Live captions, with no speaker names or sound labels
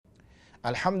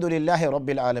Alhamdulillahi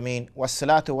Rabbil Alameen.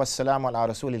 Wassalatu wassalamu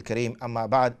ala Rasulil Kareem. Amma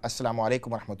ba'd. Assalamu alaikum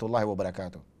wa rahmatullahi wa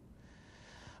barakatuh.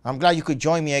 I'm glad you could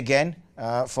join me again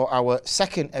for our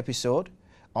second episode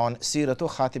on Sira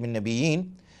Khatam Al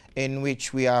Nabiyyin, in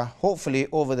which we are hopefully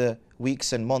over the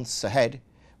weeks and months ahead,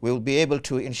 we will be able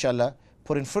to, inshallah,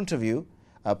 put in front of you,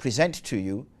 present to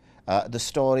you the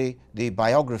story, the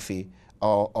biography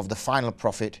of the final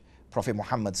Prophet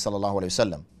Muhammad sallallahu alaihi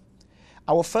wasallam.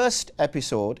 Our first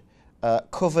episode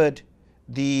covered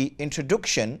the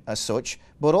introduction as such,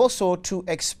 but also to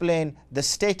explain the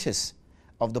status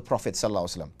of the Prophet sallallahu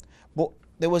alaihi wasallam. But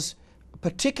there was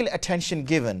particular attention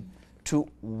given to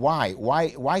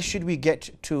why should we get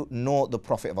to know the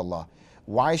Prophet of Allah?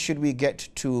 Why should we get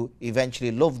to eventually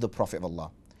love the Prophet of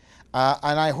Allah?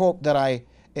 And I hope that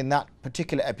in that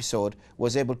particular episode,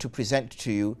 was able to present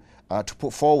to you, to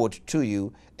put forward to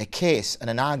you a case and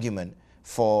an argument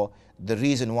for the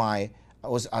reason why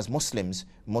us as Muslims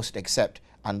must accept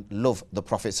and love the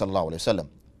Prophet sallallahu alaihi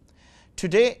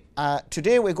wasallam.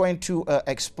 Today we're going to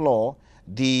explore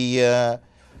the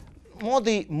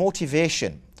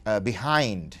motivation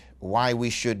behind why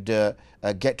we should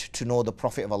get to know the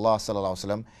Prophet of Allah sallallahu alaihi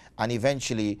wasallam and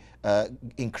eventually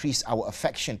increase our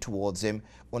affection towards him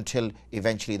until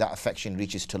eventually that affection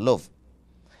reaches to love.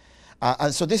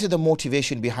 And so this is the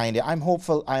motivation behind it. I'm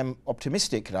hopeful, I'm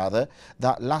optimistic rather,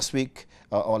 that last week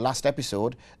or last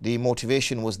episode, the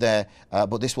motivation was there,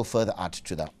 but this will further add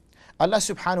to that. Allah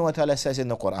subhanahu wa ta'ala says in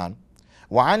the Quran,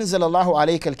 وَأَنزَلَ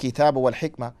اللَّهُ عَلَيْكَ الْكِتَابَ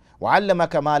وَالْحِكْمَةَ وَعَلَّمَكَ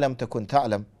مَا لَمْ تَكُنْ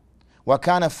تَعْلَمْ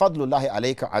وَكَانَ فَضْلُ اللَّهِ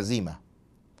عَلَيْكَ عَزِيمًا.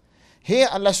 Here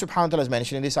Allah subhanahu wa ta'ala is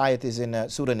mentioning, this ayat is in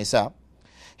Surah Nisa.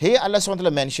 Here Allah subhanahu wa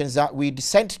ta'ala mentions that we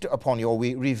sent upon you, or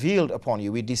we revealed upon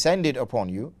you, we descended upon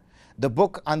you the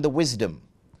book and the wisdom,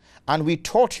 and we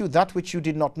taught you that which you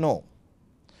did not know.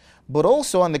 But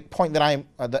also, and the point that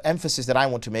the emphasis that I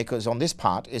want to make is on this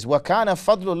part is وَكَانَ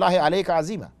فَضْلُ اللَّهِ عَلَيْكَ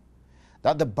عَزِيمًا,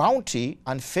 that the bounty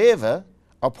and favor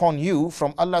upon you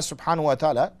from Allah subhanahu wa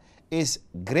ta'ala is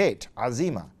great,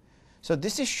 azima. So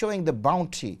this is showing the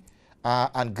bounty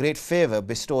and great favor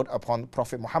bestowed upon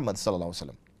Prophet Muhammad sallallahu alaihi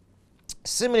wasallam.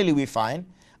 Similarly, we find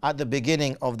at the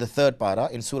beginning of the third para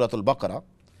in Surah Al-Baqarah,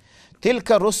 تِلْكَ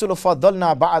الرُّسُلُ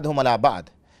فَضَّلْنَا بَعْضَهُمْ عَلَى بَعْضٍ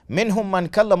مِنْهُمْ مَنْ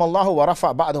كَلَّمَ اللَّهُ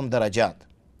وَرَفَعَ بَعْضَهُمْ دَرَجَاتٍ.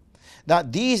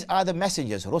 That these are the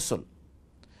messengers, Rusul,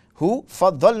 who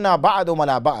فَضَّلْنَا بَعْضَهُمْ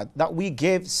عَلَى بَعْضٍ, that we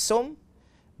gave some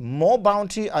more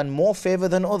bounty and more favor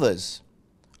than others.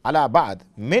 عَلَى بَعْضٍ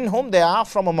minhum, they are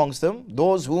from amongst them,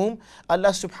 those whom Allah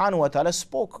subhanahu wa ta'ala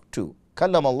spoke to,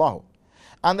 كَلَّمَ اللَّهُ.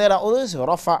 And there are others,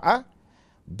 رَفَعَ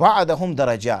بَعْضَهُمْ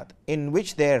دَرَجَاتٍ, in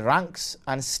which their ranks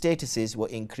and statuses were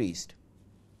increased.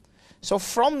 So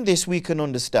from this we can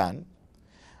understand,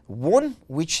 one,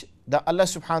 which that Allah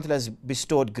subhanahu wa ta'ala has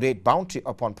bestowed great bounty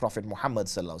upon Prophet Muhammad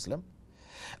sallallahu alaihi wasallam.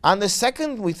 And the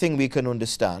second thing we can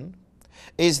understand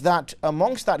is that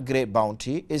amongst that great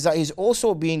bounty is that he's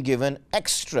also being given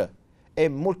extra, a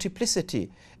multiplicity,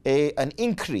 an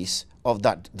increase of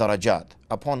that darajat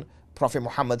upon Prophet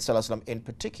Muhammad sallallahu alaihi wasallam in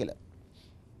particular.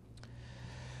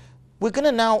 We're going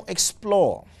to now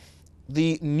explore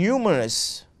the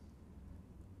numerous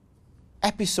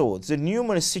episodes, the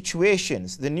numerous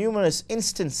situations, the numerous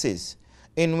instances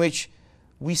in which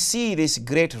we see this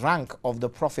great rank of the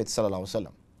Prophet sallallahu alaihi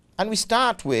wasallam. And we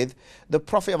start with the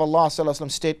Prophet of Allah sallallahu alaihi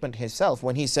wasallam statement himself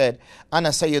when he said, "Ana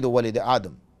Sayyidu Walid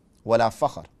Adam, wala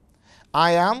fakhr."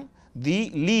 I am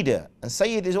the leader, and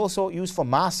Sayyid is also used for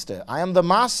master. I am the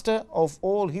master of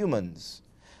all humans,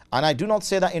 and I do not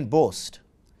say that in boast.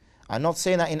 I'm not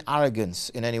saying that in arrogance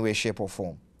in any way, shape, or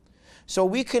form. So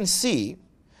we can see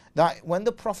that when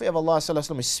the Prophet of Allah sallallahu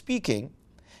alaihi wasallam is speaking,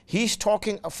 he's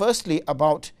talking firstly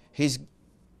about his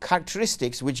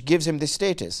characteristics which gives him this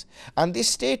status. And this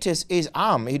status is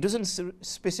am. He doesn't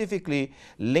specifically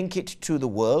link it to the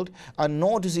world, and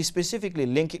nor does he specifically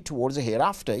link it towards the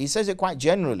hereafter. He says it quite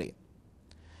generally.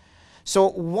 So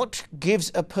what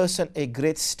gives a person a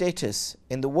great status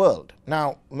in the world?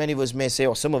 Now, many of us may say,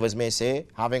 or some of us may say,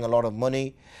 having a lot of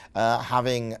money,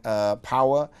 having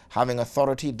power, having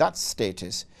authority, that's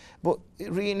status. But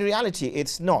in reality,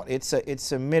 it's not. It's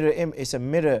a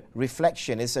mirror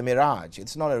reflection. It's a mirage.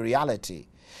 It's not a reality.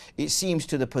 It seems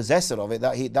to the possessor of it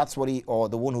that that's what he, or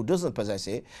the one who doesn't possess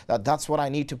it, that's what I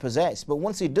need to possess. But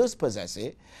once he does possess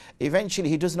it, eventually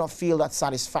he does not feel that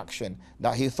satisfaction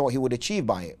that he thought he would achieve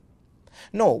by it.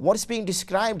 No, what's being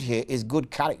described here is good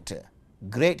character,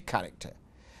 great character,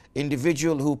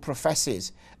 individual who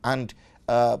professes and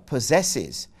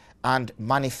possesses and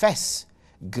manifests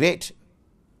great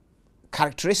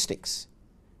characteristics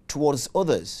towards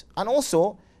others, and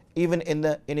also even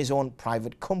in his own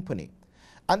private company.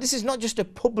 And this is not just a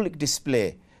public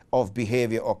display of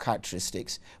behavior or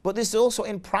characteristics, but this is also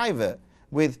in private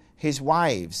with his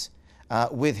wives,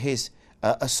 with his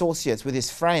associates, with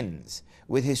his friends,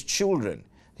 with his children.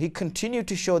 He continued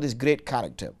to show this great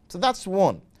character. So that's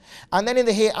one. And then in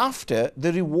the hereafter,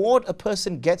 the reward a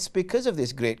person gets because of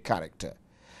this great character.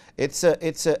 It's a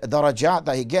darajat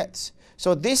that he gets.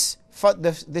 So this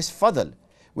fadl,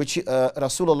 which Rasulullah sallallahu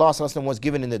alaihi wasallam was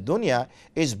given in the dunya,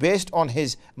 is based on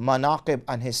his manaqib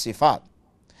and his sifat.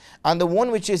 And the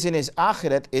one which is in his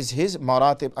akhirat is his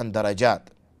maratib and darajat.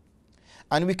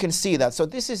 And we can see that. So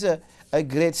this is a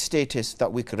great status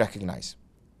that we can recognize.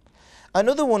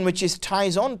 Another one which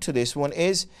ties on to this one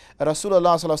is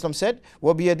Rasulullah sallallahu alaihi wasallam said,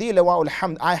 وَبِيَدِي لَوَاءُ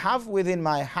الْحَمْدِ, I have within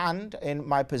my hand, in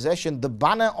my possession, the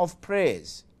banner of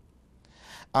praise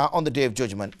on the Day of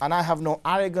Judgment. And I have no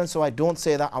arrogance, so I don't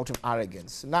say that out of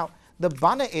arrogance. Now, the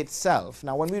banner itself,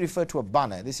 now when we refer to a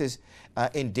banner, this is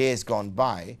in days gone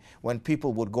by, when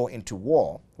people would go into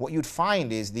war, what you'd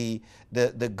find is the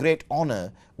great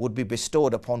honor would be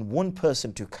bestowed upon one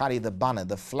person to carry the banner,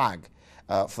 the flag,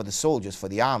 for the soldiers, for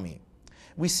the army.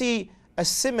 We see a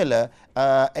similar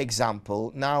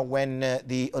example now when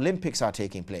the Olympics are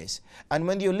taking place. And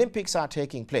when the Olympics are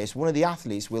taking place, one of the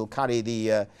athletes will carry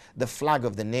the flag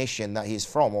of the nation that he's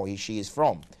from, or she is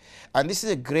from. And this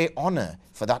is a great honor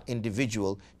for that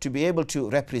individual to be able to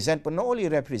represent, but not only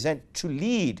represent, to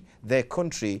lead their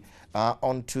country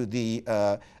onto the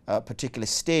particular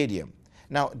stadium.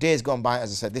 Now, days gone by,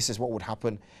 as I said, this is what would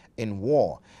happen in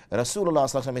war. Rasulullah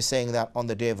sallallahu alaihi wasallam is saying that on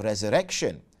the day of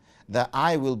resurrection, that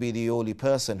I will be the only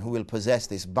person who will possess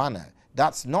this banner.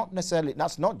 That's not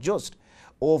just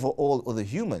over all other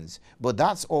humans, but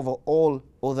that's over all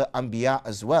other Anbiya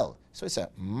as well. So it's a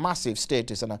massive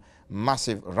status and a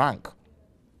massive rank.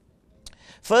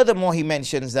 Furthermore, he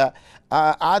mentions that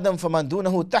Adam faman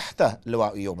dunahu tahta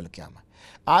liwa'u yawm al-qiyamah.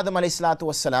 Adam alayhi salatu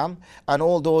wassalam and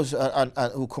all those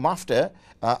who come after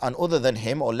and other than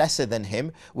him or lesser than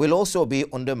him will also be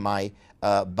under my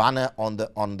banner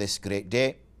on this great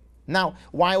day. Now,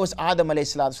 why was Adam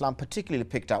alayhi salatu wassalam particularly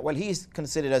picked out? Well, he is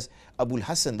considered as Abul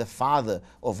Hasan, the father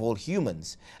of all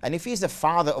humans. And if he's the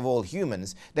father of all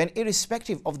humans, then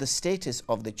irrespective of the status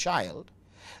of the child,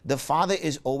 the father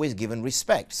is always given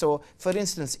respect. So, for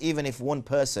instance, even if one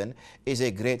person is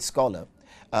a great scholar,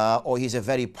 or he's a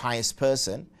very pious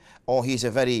person, or he's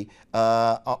a very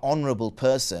honorable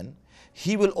person,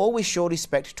 he will always show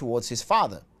respect towards his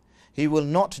father. He will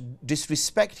not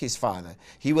disrespect his father.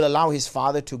 He will allow his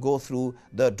father to go through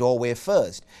the doorway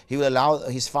first. He will allow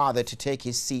his father to take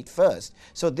his seat first.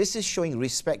 So this is showing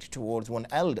respect towards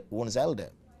one's elder.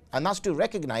 And that's to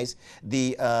recognize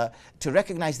the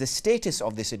status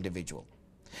of this individual.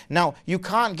 Now, you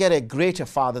can't get a greater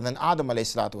father than Adam alayhi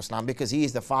salatu wasalam, because he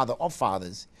is the father of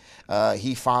fathers.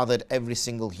 He fathered every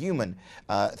single human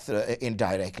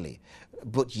indirectly.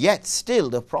 But yet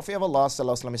still the Prophet of Allah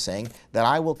sallallahu alaihi wasallam is saying that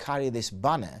I will carry this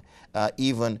banner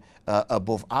even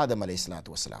above Adam alayhi salatu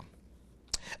wasalam.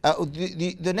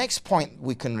 The next point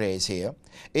we can raise here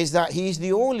is that he is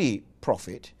the only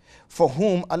prophet for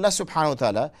whom Allah subhanahu wa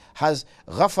ta'ala has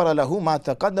غَفَرَ لَهُ مَا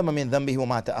تَقَدَّمَ مِنْ ذَنْبِهِ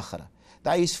وَمَا تَأَخَّرَ,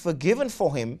 that is forgiven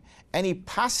for him any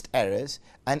past errors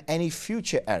and any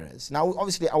future errors. Now,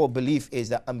 obviously our belief is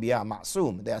that Anbiya are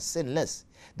ma'soom, they are sinless.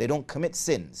 They don't commit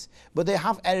sins, but they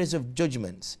have errors of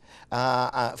judgments,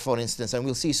 for instance, and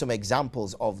we'll see some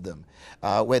examples of them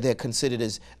where they're considered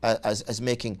as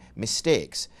making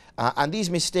mistakes. And these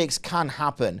mistakes can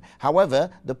happen. However,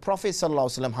 the Prophet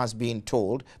ﷺ has been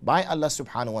told by Allah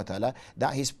subhanahu wa ta'ala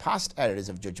that his past errors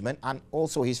of judgment and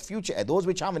also his future errors, those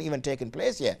which haven't even taken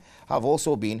place yet, have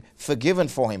also been forgiven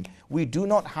for him. We do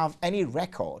not have any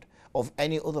record of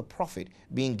any other prophet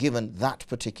being given that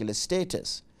particular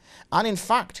status. And in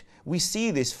fact, we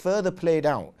see this further played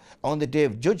out on the Day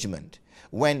of Judgment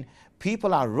when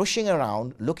people are rushing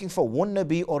around looking for one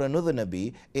Nabi or another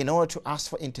Nabi in order to ask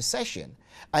for intercession.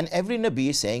 And every Nabi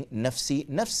is saying, Nafsi,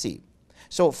 Nafsi.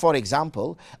 So, for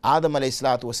example, Adam alayhi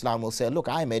salatu wasalam will say, look,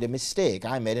 I made a mistake.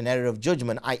 I made an error of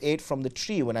judgment. I ate from the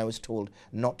tree when I was told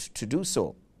not to do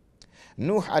so.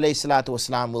 Nuh alayhi salatu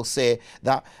wasalam will say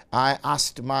that I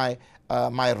asked my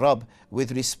Rabb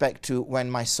with respect to when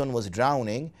my son was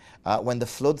drowning, when the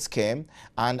floods came,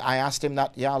 and I asked him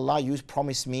that, Ya Allah, you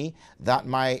promised me that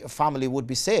my family would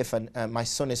be safe, and my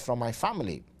son is from my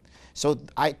family. So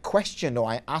I questioned, or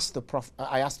I asked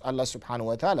Allah subhanahu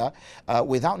wa ta'ala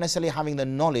without necessarily having the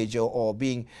knowledge or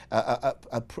being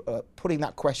putting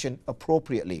that question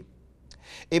appropriately.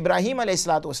 Ibrahim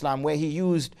alayhi where he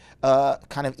used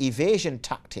kind of evasion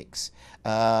tactics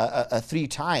 3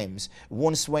 times.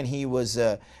 Once when he was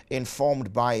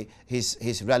informed by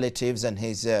his relatives and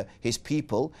his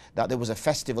people that there was a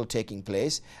festival taking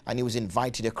place, and he was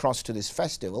invited across to this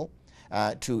festival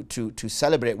to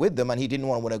celebrate with them, and he didn't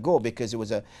want to go because it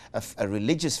was a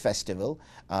religious festival,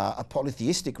 a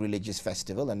polytheistic religious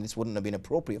festival, and this wouldn't have been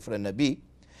appropriate for a Nabi.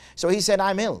 So he said,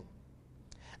 I'm ill.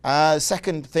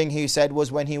 Second thing he said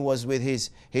was when he was with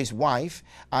his wife,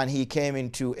 and he came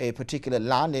into a particular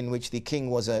land in which the king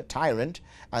was a tyrant,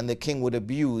 and the king would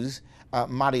abuse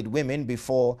married women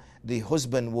before the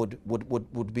husband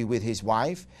would be with his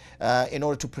wife. In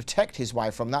order to protect his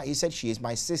wife from that, he said, she is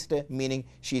my sister, meaning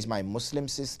she is my Muslim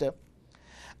sister.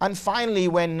 And finally,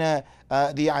 when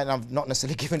I've not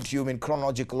necessarily given to you in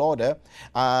chronological order.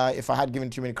 If I had given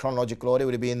to you in chronological order, it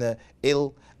would have been the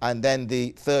ill, and then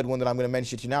the third one that I'm going to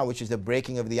mention to you now, which is the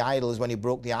breaking of the idols, when he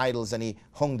broke the idols and he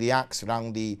hung the axe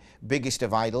around the biggest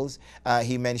of idols.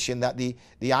 He mentioned that the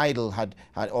idol had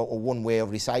or one way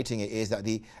of reciting it is that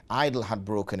the idol had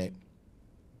broken it.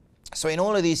 So in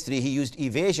all of these 3, he used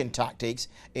evasion tactics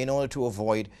in order to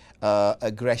avoid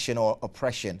aggression or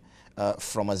oppression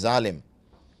from a zalim.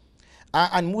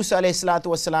 And Musa alayhi salatu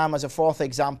wasalam, as a 4th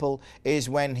example, is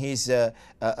when he's a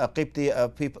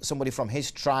Qibti, somebody from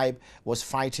his tribe was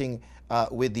fighting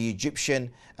with the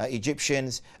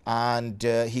Egyptians, and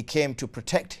he came to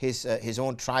protect his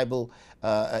own tribal,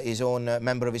 his own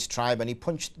member of his tribe, and he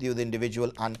punched the other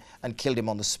individual and killed him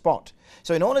on the spot.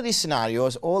 So in all of these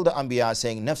scenarios, all the Anbiya are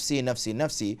saying nafsi, nafsi,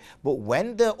 nafsi, but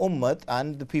when the Ummah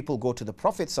and the people go to the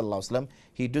Prophet ﷺ,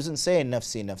 he doesn't say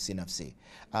nafsi, nafsi, nafsi.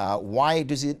 Why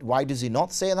does he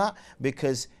not say that?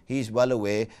 Because he's well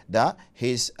aware that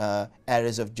his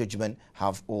errors of judgment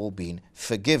have all been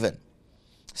forgiven.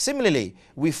 Similarly,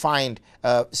 we find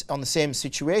on the same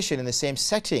situation, in the same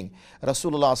setting,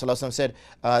 Rasulullah ﷺ said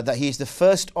that he is the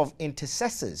first of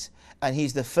intercessors, and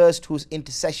he's the first whose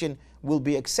intercession will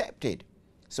be accepted.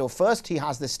 So first he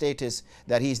has the status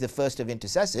that he's the first of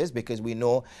intercessors, because we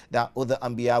know that other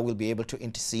Anbiya will be able to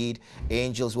intercede,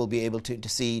 angels will be able to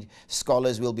intercede,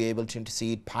 scholars will be able to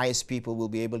intercede, pious people will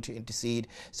be able to intercede.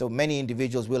 So many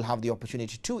individuals will have the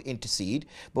opportunity to intercede,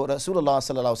 but Rasulullah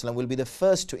ﷺ will be the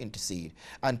first to intercede,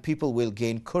 and people will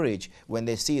gain courage when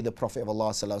they see the Prophet of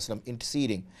Allah ﷺ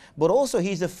interceding. But also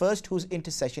he's the first whose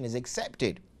intercession is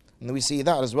accepted, and we see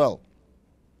that as well.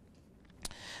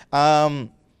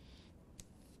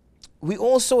 We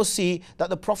also see that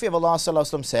the Prophet of Allah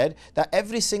ﷺ said that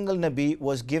every single Nabi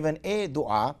was given a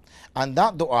dua, and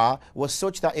that dua was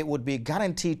such that it would be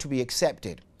guaranteed to be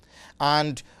accepted.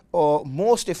 And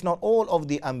most, if not all, of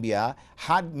the Anbiya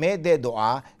had made their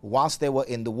dua whilst they were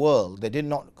in the world. They did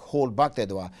not hold back their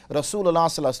dua. Rasulullah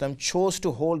ﷺ chose to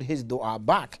hold his dua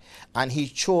back, and he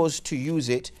chose to use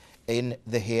it in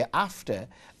the hereafter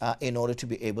in order to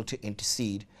be able to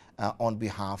intercede on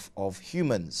behalf of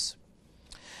humans.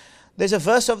 There's a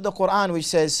verse of the Quran which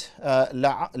says,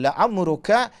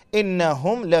 لَعَمْرُكَ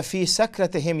إِنَّهُمْ لَفِي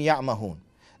سَكْرَتِهِمْ يَعْمَهُونَ,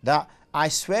 that I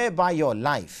swear by your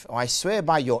life, or I swear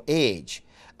by your age,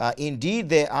 indeed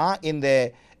they are in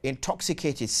their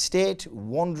intoxicated state,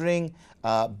 wandering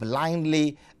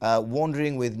blindly,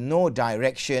 wandering with no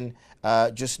direction,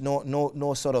 just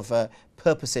no sort of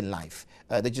purpose in life.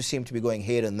 They just seem to be going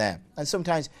here and there. And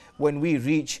sometimes when we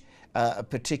reach a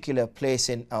particular place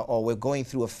or we're going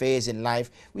through a phase in life,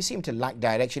 we seem to lack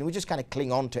direction. We just kind of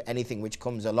cling on to anything which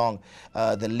comes along,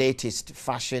 the latest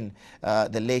fashion,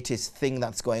 the latest thing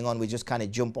that's going on. We just kind of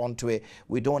jump onto it.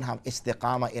 We don't have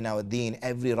istiqamah in our deen.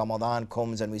 Every Ramadan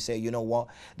comes and we say, you know what,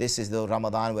 this is the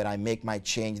Ramadan where I make my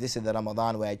change. This is the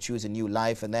Ramadan where I choose a new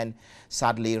life. And then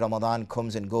sadly Ramadan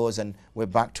comes and goes and we're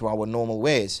back to our normal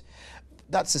ways.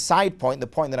 That's a side point. The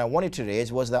point that I wanted to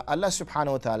raise was that Allah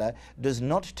subhanahu wa ta'ala does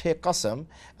not take qasam,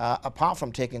 apart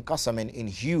from taking qasam in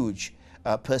huge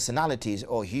personalities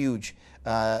or huge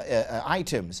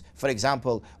items. For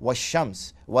example,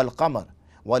 wal-shams, wal-qamar,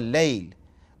 wal-layl,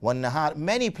 wal-nahar.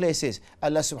 Many places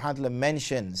Allah subhanahu wa ta'ala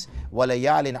mentions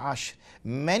walayalin ashr.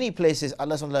 Many places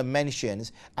Allah subhanahu wa ta'ala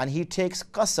mentions, and he takes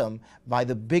qasam by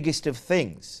the biggest of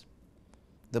things,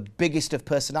 the biggest of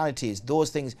personalities, those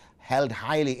things held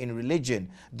highly in religion,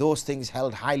 those things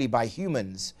held highly by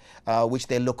humans, which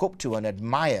they look up to and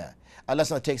admire. Allah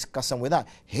SWT takes qasam with that.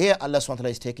 Here Allah SWT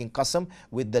is taking qasam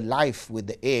with the life, with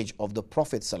the age of the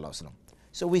Prophet ﷺ.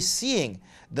 So we're seeing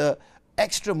the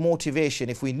extra motivation,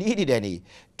 if we needed any,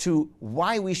 to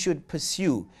why we should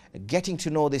pursue getting to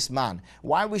know this man,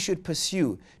 why we should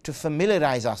pursue to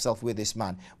familiarize ourselves with this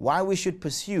man, why we should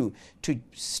pursue to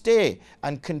stay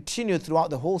and continue throughout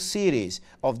the whole series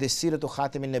of this Sira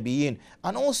Khatam Al Nabiyyin,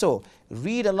 and also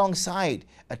read alongside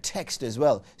a text as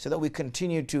well, so that we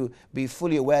continue to be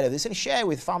fully aware of this and share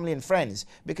with family and friends,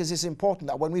 because it's important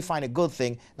that when we find a good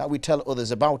thing that we tell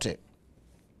others about it.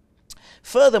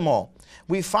 Furthermore,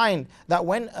 we find that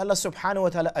when Allah subhanahu wa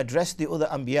ta'ala addressed the other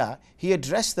Anbiya, He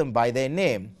addressed them by their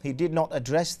name. He did not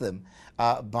address them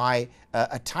by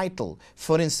a title.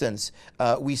 For instance,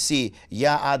 we see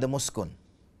Ya Adam uskun,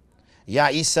 Ya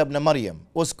Isa ibn Maryam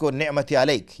uskun ni'mati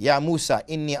alayk, Ya Musa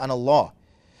inni ana Allah,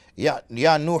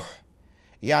 Ya Nuh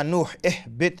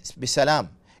ihbit bisalam,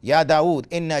 Ya Dawood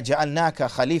inna ja'alnaka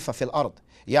khalifa fil ard,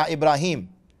 Ya Ibrahim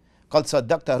qad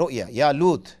saddaqta ru'ya, Ya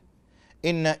Lut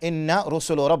inna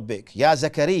rusulu rabbik, Ya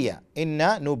Zakaria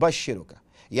inna nubashiruka,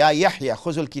 Ya Yahya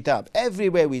khuzul kitab.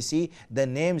 Everywhere we see the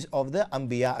names of the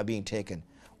Anbiya are being taken.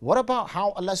 What about how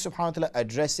Allah subhanahu wa ta'ala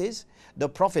addresses the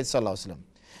Prophet sallallahu alaihi wasallam?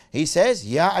 He says,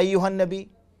 Ya ayyuhan nabi,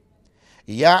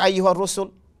 Ya ayyuhan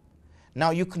rusul. Now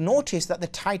you can notice that the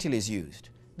title is used.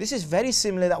 This is very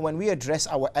similar that when we address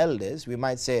our elders, we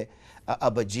might say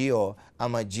Abaji or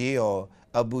Amaji or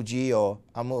Abuji or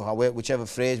Amu, whichever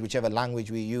phrase, whichever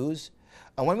language we use.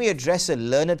 And when we address a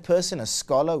learned person, a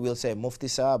scholar, we'll say Mufti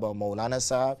Sahab or Maulana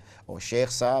Sahab or Sheikh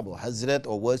Sahab or Hazrat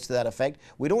or words to that effect.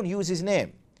 We don't use his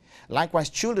name. Likewise,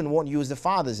 children won't use the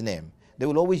father's name. They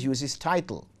will always use his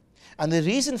title. And the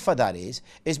reason for that is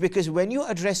because when you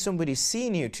address somebody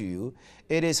senior to you,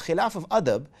 it is khilaf of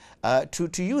adab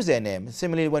to use their name.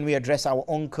 Similarly, when we address our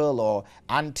uncle or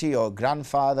auntie or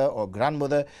grandfather or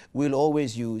grandmother, we'll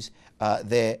always use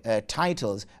their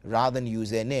titles rather than use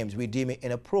their names. We deem it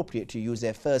inappropriate to use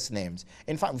their first names.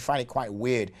 In fact, we find it quite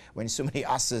weird when somebody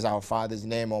asks us our father's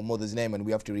name or mother's name and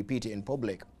we have to repeat it in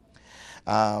public.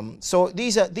 So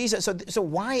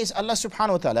why is Allah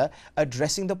subhanahu wa ta'ala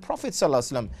addressing the Prophet sallallahu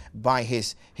alaihi wasallam by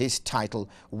his title?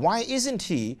 Why isn't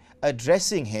he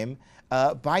addressing him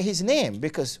by his name?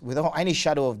 Because without any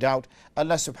shadow of doubt,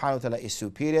 Allah subhanahu wa ta'ala is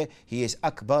superior. He is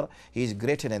Akbar. He is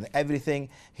greater than everything.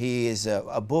 He is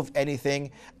above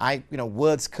anything.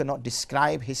 Words cannot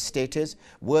describe his status.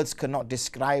 Words cannot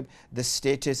describe the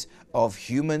status of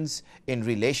humans in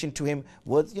relation to him.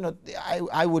 Words,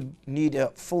 I would need a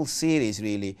full series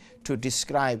really to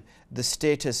describe the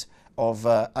status of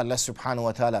Allah subhanahu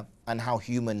wa ta'ala and how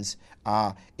humans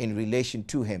are in relation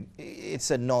to him.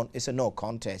 It's a no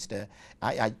contest.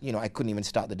 I couldn't even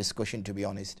start the discussion, to be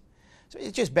honest. So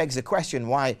it just begs the question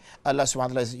why Allah subhanahu wa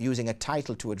ta'ala is using a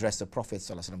title to address the Prophet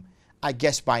sallallahu alaihi wasallam. I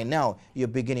guess by now you're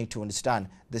beginning to understand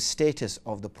the status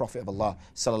of the Prophet of Allah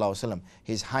sallallahu alaihi wasallam,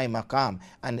 his high maqam,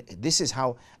 and this is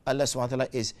how Allah subhanahu wa ta'ala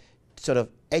is sort of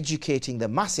educating the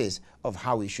masses of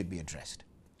how he should be addressed.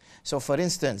 So for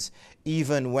instance,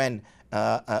 even when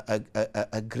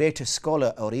a greater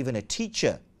scholar or even a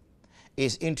teacher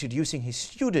is introducing his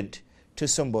student to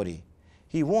somebody,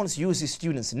 he won't use his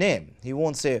student's name. He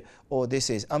won't say, oh, this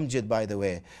is Amjad, by the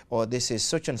way, or this is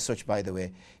such and such, by the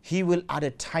way. He will add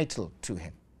a title to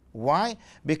him. Why?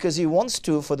 Because he wants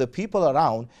to, for the people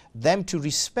around, them to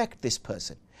respect this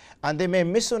person. And they may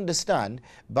misunderstand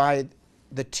by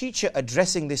the teacher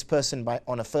addressing this person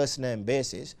on a first name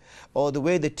basis, or the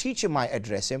way the teacher might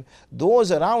address him.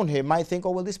 Those around him might think,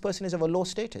 oh, well, this person is of a low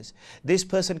status. This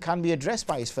person can be addressed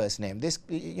by his first name.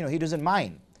 He doesn't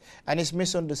mind. And it's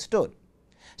misunderstood.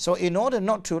 So in order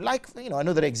not to,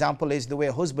 another example is the way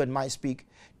a husband might speak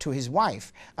to his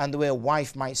wife and the way a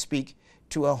wife might speak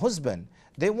to her husband.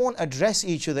 They won't address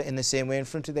each other in the same way in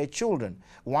front of their children.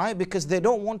 Why? Because they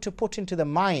don't want to put into the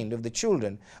mind of the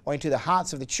children or into the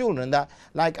hearts of the children that,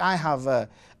 like I have,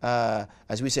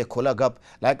 as we say, kolagap,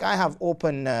 like I have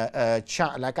open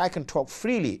chat, like I can talk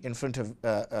freely in front of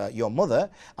your mother,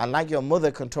 and like your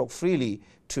mother can talk freely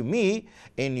to me.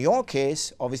 In your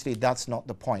case, obviously that's not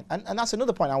the point. And that's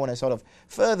another point I want to sort of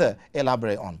further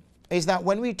elaborate on, is that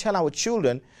when we tell our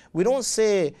children, we don't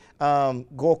say,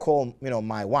 go call,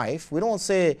 my wife. We don't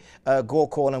say, go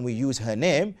call and we use her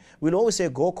name. We'll always say,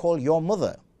 go call your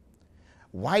mother.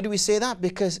 Why do we say that?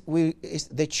 Because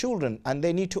they're children and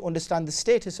they need to understand the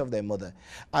status of their mother.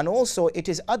 And also it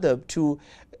is adab to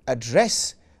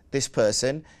address this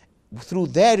person through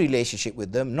their relationship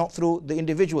with them, not through the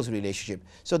individual's relationship.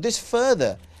 So this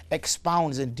further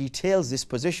expounds and details this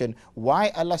position, why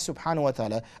Allah subhanahu wa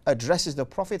ta'ala addresses the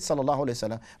Prophet sallallahu alaihi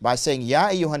wasallam by saying Ya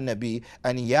ayyuhan nabi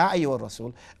and Ya ayyuhan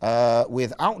rasul,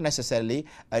 without necessarily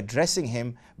addressing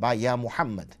him by Ya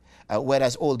Muhammad.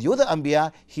 Whereas all the other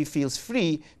Anbiya, he feels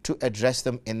free to address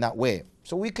them in that way.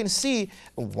 So we can see,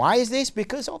 why is this?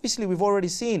 Because obviously we've already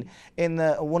seen in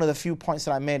one of the few points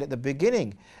that I made at the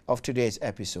beginning of today's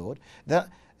episode that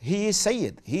he is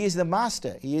Sayyid, he is the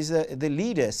master, he is the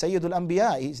leader, Sayyidul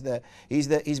Anbiya.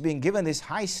 He's being given this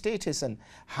high status and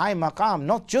high maqam,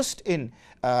 not just in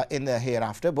the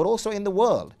hereafter, but also in the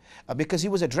world, because he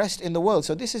was addressed in the world.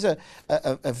 So this is a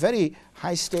very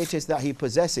high status that he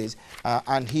possesses,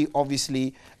 and he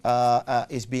obviously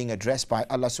is being addressed by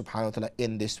Allah subhanahu wa ta'ala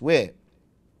in this way.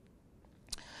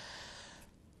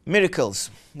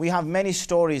 Miracles. We have many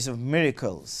stories of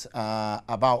miracles,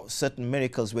 about certain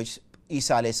miracles which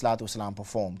Isa alayhi salatu wasalam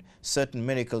performed, certain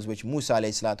miracles which Musa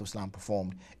alayhi salatu wasalam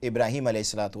performed, Ibrahim alayhi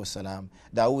salatu wasalam,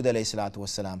 Dawood alayhi salatu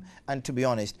wasalam, and to be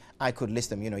honest, I could list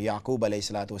them, Yaqub alayhi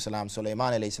salatu wasalam,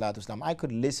 Sulaiman alayhi salatu wasalam. I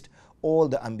could list all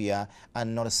the Anbiya,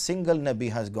 and not a single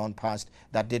Nabi has gone past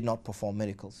that did not perform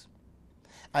miracles.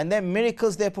 And their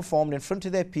miracles they performed in front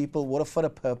of their people were for a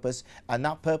purpose, and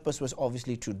that purpose was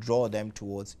obviously to draw them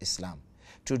towards Islam.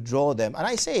 To draw them, and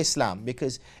I say Islam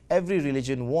because every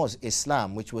religion was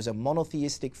Islam, which was a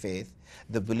monotheistic faith,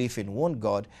 the belief in one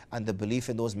God and the belief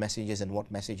in those messages and what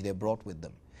message they brought with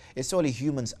them. It's only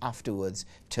humans afterwards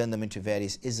turned them into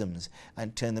various isms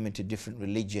and turned them into different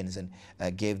religions and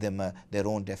gave them their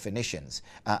own definitions,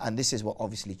 and this is what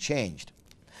obviously changed.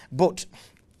 But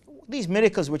these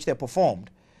miracles which they performed,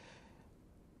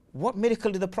 what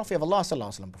miracle did the Prophet of Allah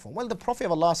ﷺ perform? Well, the Prophet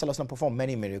of Allah ﷺ performed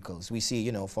many miracles. We see,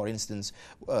 for instance,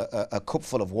 a cup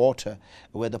full of water,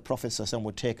 where the Prophet ﷺ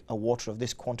would take a water of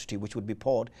this quantity, which would be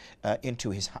poured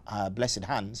into his blessed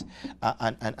hands,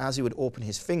 and as he would open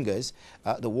his fingers,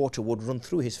 the water would run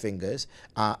through his fingers,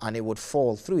 and it would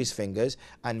fall through his fingers,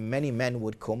 and many men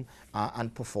would come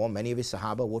and perform, many of his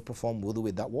Sahaba would perform wudu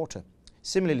with that water.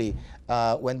 Similarly,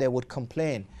 when they would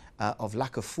complain of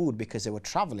lack of food because they were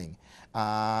traveling,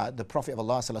 the Prophet of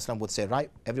Allah ﷺ would say, right,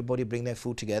 everybody bring their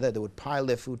food together. They would pile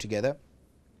their food together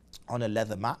on a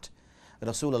leather mat.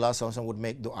 Rasulullah ﷺ would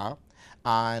make dua,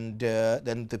 and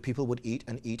then the people would eat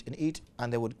and eat and eat,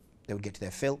 and they would get to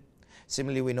their fill.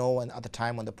 Similarly, we know at the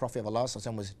time when the Prophet of Allah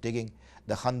ﷺ was digging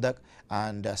the Khandaq,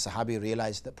 and Sahabi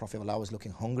realized that Prophet of Allah was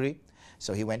looking hungry,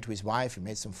 so he went to his wife, he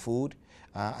made some food,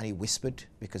 and he whispered,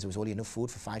 because there was only enough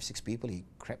food for 5-6 people. He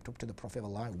crept up to the Prophet of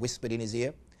Allah, whispered in his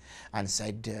ear and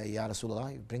said, Ya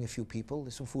Rasulullah, bring a few people,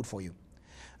 there's some food for you.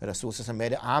 Rasulullah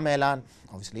made it Amelan.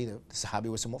 Obviously the Sahabi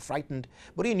was somewhat frightened,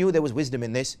 but he knew there was wisdom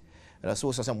in this.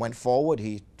 Rasulullah went forward,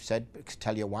 he said,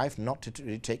 tell your wife not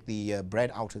to take the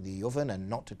bread out of the oven and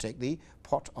not to take the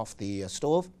pot off the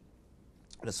stove.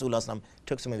 Rasulullah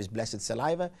took some of his blessed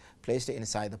saliva, placed it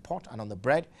inside the pot and on the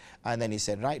bread, and then he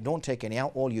said, right, don't take any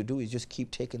out. All you do is just keep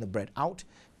taking the bread out,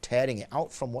 tearing it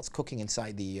out from what's cooking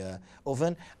inside the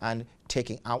oven and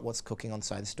taking out what's cooking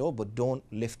inside the stove, but don't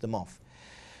lift them off.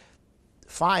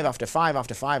 5 after 5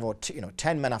 after 5, or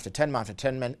 10 men after 10 men after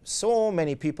 10 men, so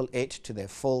many people ate to their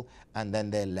full, and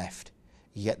then they left.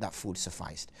 Yet that food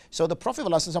sufficed. So the Prophet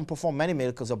of Allah performed many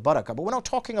miracles of barakah, but we're not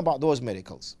talking about those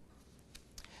miracles.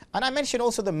 And I mentioned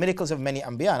also the miracles of many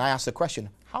Anbiya, and I asked the question,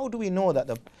 how do we know that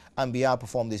the Anbiya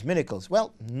performed these miracles?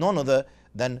 Well, none other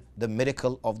than the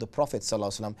miracle of the Prophet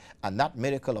ﷺ, and that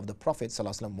miracle of the Prophet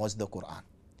ﷺ was the Quran.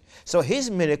 So his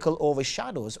miracle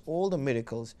overshadows all the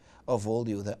miracles of all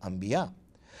the other Anbiya.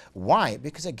 Why?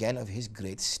 Because again of his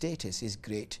great status, his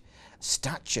great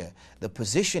stature, the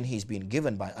position he's been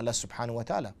given by Allah subhanahu wa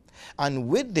ta'ala. And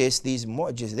with this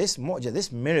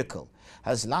miracle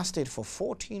has lasted for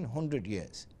 1400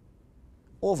 years.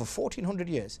 Over 1400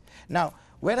 years. Now,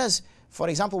 whereas, for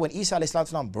example, when Isa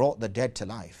ﷺ brought the dead to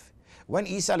life, when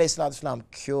Isa ﷺ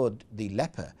cured the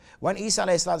leper, when Isa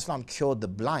ﷺ cured the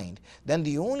blind, then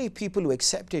the only people who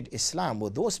accepted Islam were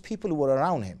those people who were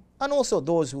around him, and also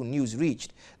those who news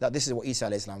reached that this is what Isa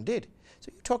ﷺ did.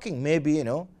 So you're talking maybe,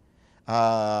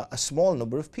 a small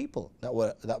number of people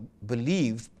that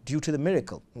believed due to the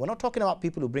miracle. We're not talking about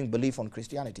people who bring belief on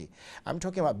Christianity. I'm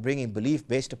talking about bringing belief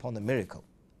based upon the miracle.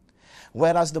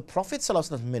 Whereas the Prophet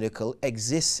ﷺ's miracle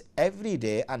exists every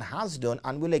day and has done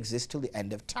and will exist till the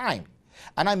end of time.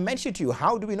 And I mentioned to you,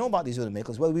 how do we know about these other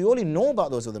miracles? Well, we only know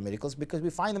about those other miracles because we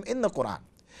find them in the Quran.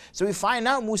 So we find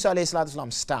out Musa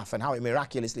ﷺ's staff and how it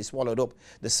miraculously swallowed up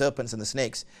the serpents and the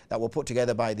snakes that were put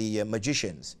together by the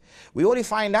magicians. We only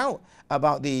find out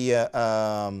about the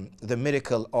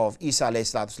miracle of Isa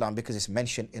ﷺ because it's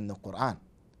mentioned in the Quran.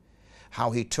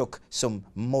 how he took some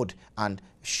mud and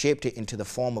shaped it into the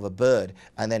form of a bird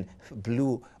and then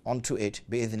blew onto it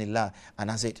bi'idhnillah, and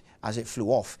as it flew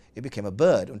off, it became a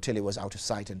bird until it was out of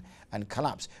sight and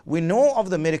collapsed. We know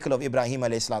of the miracle of Ibrahim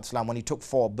alayhi salatu wasalam when he took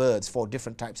four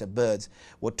different types of birds,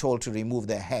 were told to remove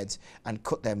their heads and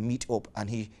cut their meat up, and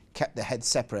he kept the heads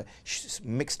separate,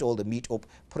 mixed all the meat up,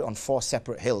 put it on four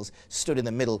separate hills, stood in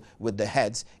the middle with the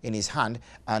heads in his hand,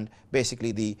 and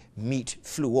basically the meat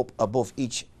flew up above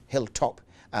each hilltop,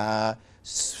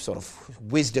 sort of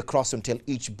whizzed across until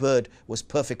each bird was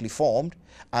perfectly formed,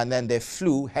 and then they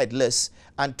flew headless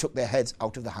and took their heads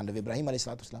out of the hand of Ibrahim alayhi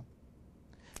salatu wasalam.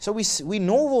 So we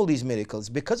know of all these miracles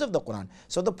because of the Quran.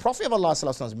 So the Prophet of Allah sallallahu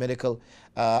alaihi wasallam's miracle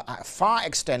far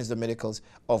extends the miracles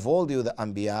of all the other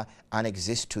Anbiya and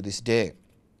exists to this day.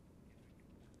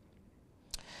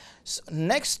 So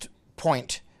next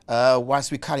point,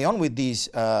 whilst we carry on with these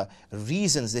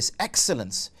reasons, this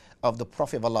excellence of the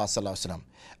Prophet of Allah sallallahu alaihi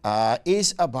wasallam,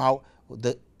 is about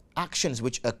the actions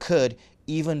which occurred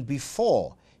even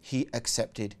before he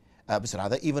accepted,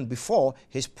 rather even before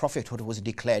his prophethood was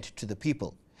declared to the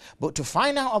people. But to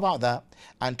find out about that,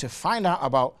 and to find out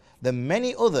about the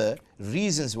many other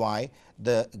reasons why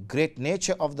the great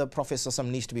nature of the Prophet ﷺ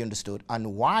needs to be understood,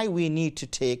 and why we need to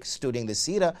take studying the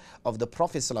Sira of the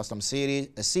Prophet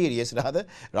ﷺ serious rather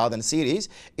than series,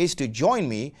 is to join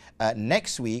me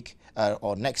next week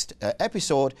or next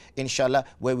episode, inshallah,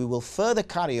 where we will further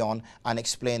carry on and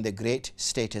explain the great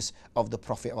status of the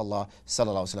Prophet of Allah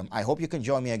sallallahu alaihi wasallam. I hope you can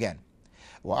join me again.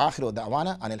 Wa akhiru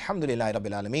da'wana and alhamdulillahi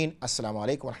rabbil alameen. Assalamu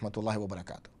alaikum wa rahmatullahi wa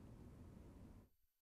barakatuh.